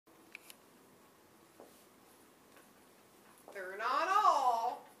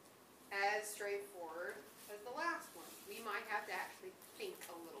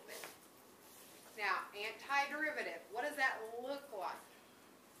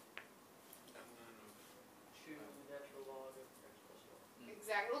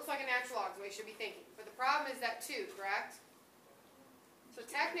you should be thinking. But the problem is that 2, correct? So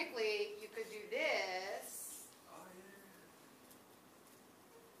technically, you could do this.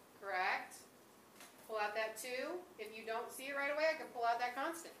 Correct? Pull out that 2. If you don't see it right away, I can pull out that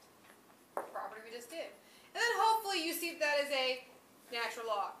constant. Property we just did. And then hopefully you see that as a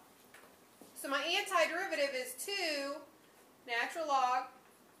natural log. So my antiderivative is 2 natural log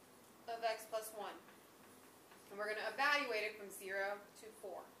of x plus 1. And we're going to evaluate it from 0 to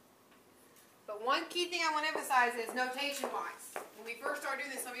 4. But one key thing I want to emphasize is notation-wise. When we first start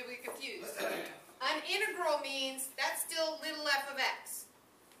doing this, some people get confused. An integral means that's still little f of x.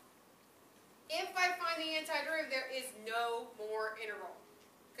 If I find the antiderivative, there is no more integral.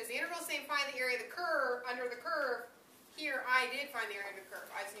 Because the integral is saying find the area of the curve, under the curve. Here, I did find the area of the curve.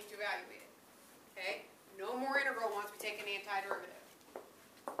 I just need to evaluate it. Okay? No more integral once we take an antiderivative.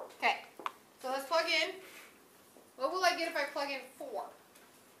 Okay. So let's plug in. What will I get if I plug in 4?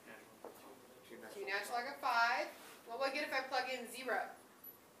 2 natural log of 5. What will I get if I plug in 0?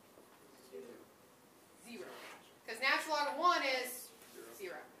 0. Because natural log of 1 is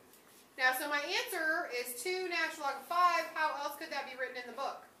 0. Now, so my answer is 2 natural log of 5. How else could that be written in the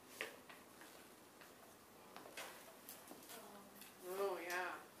book? Oh,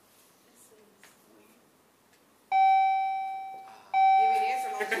 yeah. Give me the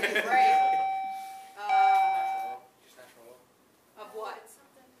answer. Great.